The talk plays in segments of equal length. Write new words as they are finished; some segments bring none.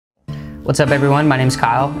What's up everyone, my name is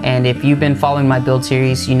Kyle, and if you've been following my build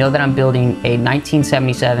series, you know that I'm building a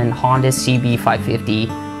 1977 Honda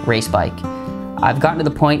CB550 race bike. I've gotten to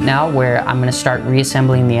the point now where I'm going to start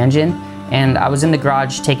reassembling the engine, and I was in the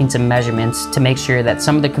garage taking some measurements to make sure that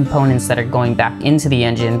some of the components that are going back into the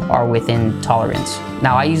engine are within tolerance.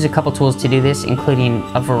 Now I use a couple tools to do this, including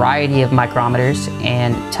a variety of micrometers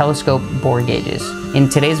and telescope bore gauges. In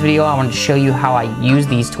today's video, I wanted to show you how I use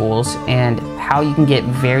these tools and how you can get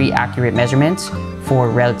very accurate measurements for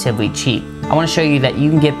relatively cheap. I want to show you that you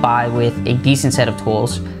can get by with a decent set of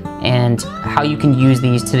tools and how you can use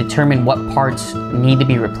these to determine what parts need to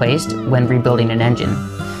be replaced when rebuilding an engine.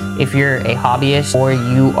 If you're a hobbyist or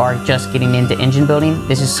you are just getting into engine building,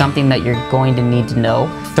 this is something that you're going to need to know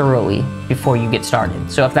thoroughly before you get started.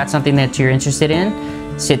 So if that's something that you're interested in,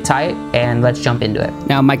 sit tight and let's jump into it.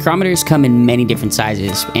 Now micrometers come in many different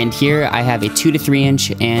sizes, and here I have a 2 to 3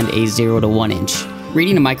 inch and a 0 to 1 inch.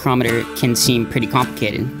 Reading a micrometer can seem pretty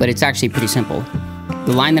complicated, but it's actually pretty simple.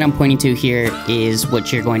 The line that I'm pointing to here is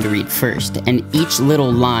what you're going to read first, and each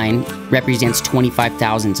little line represents 25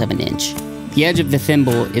 thousandths of an inch. The edge of the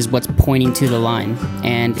thimble is what's pointing to the line,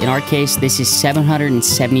 and in our case, this is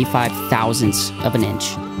 775 thousandths of an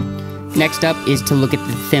inch. Next up is to look at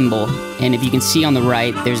the thimble, and if you can see on the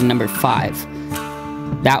right, there's a number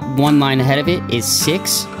 5. That one line ahead of it is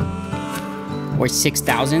 6, or 6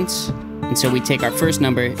 thousandths, and so we take our first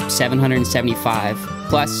number, 775,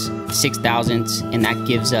 plus 6 thousandths, and that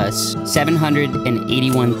gives us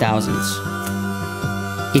 781 thousandths.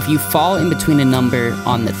 If you fall in between a number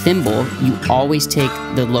on the thimble, you always take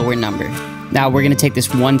the lower number. Now we're going to take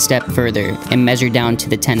this one step further and measure down to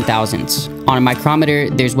the 10 thousandths. On a micrometer,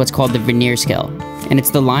 there's what's called the vernier scale, and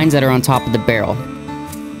it's the lines that are on top of the barrel.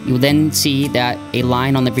 You'll then see that a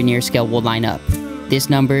line on the vernier scale will line up. This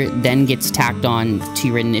number then gets tacked on to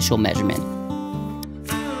your initial measurement.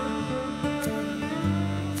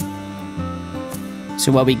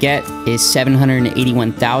 So what we get is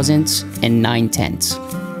 781 thousandths and 9 tenths.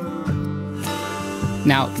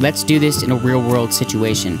 Now, let's do this in a real-world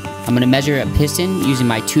situation. I'm going to measure a piston using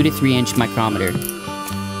my 2 to 3 inch micrometer.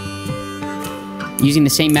 Using the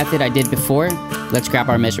same method I did before, let's grab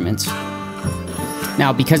our measurements.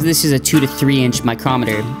 Now, because this is a 2 to 3 inch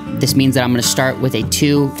micrometer, this means that I'm going to start with a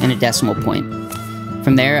 2 and a decimal point.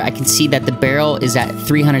 From there, I can see that the barrel is at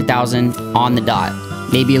 300,000 on the dot,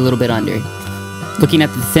 maybe a little bit under. Looking at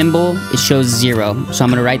the thimble, it shows 0, so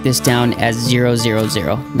I'm going to write this down as 0, 0,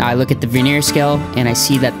 0. Now I look at the vernier scale, and I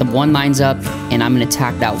see that the 1 lines up, and I'm going to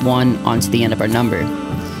tack that 1 onto the end of our number.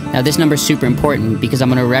 Now this number is super important because I'm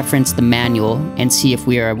going to reference the manual and see if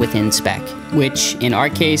we are within spec, which in our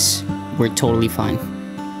case, we're totally fine.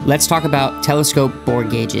 Let's talk about telescope bore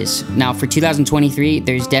gauges. Now for 2023,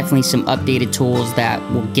 there's definitely some updated tools that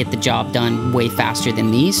will get the job done way faster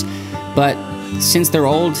than these, but since they're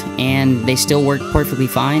old and they still work perfectly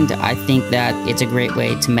fine, I think that it's a great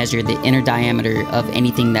way to measure the inner diameter of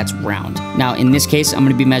anything that's round. Now in this case, I'm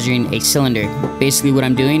going to be measuring a cylinder. Basically what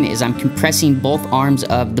I'm doing is I'm compressing both arms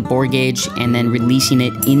of the bore gauge and then releasing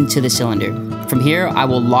it into the cylinder. From here, I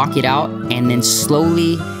will lock it out and then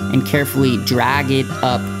slowly and carefully drag it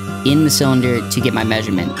up in the cylinder to get my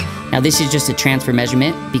measurement. Now this is just a transfer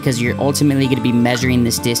measurement because you're ultimately going to be measuring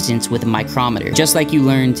this distance with a micrometer, just like you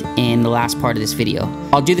learned in the last part of this video.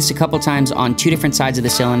 I'll do this a couple times on 2 different sides of the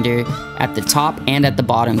cylinder, at the top and at the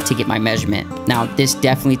bottom, to get my measurement. Now this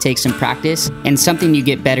definitely takes some practice and something you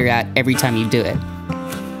get better at every time you do it.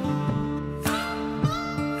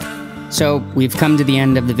 So we've come to the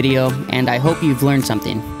end of the video, and I hope you've learned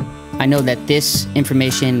something. I know that this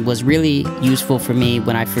information was really useful for me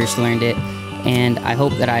when I first learned it, and I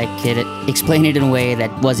hope that I could explain it in a way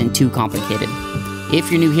that wasn't too complicated.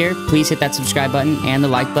 If you're new here, please hit that subscribe button and the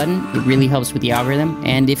like button. It really helps with the algorithm.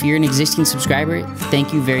 And if you're an existing subscriber,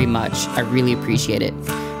 thank you very much. I really appreciate it.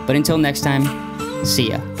 But until next time, see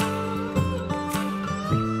ya.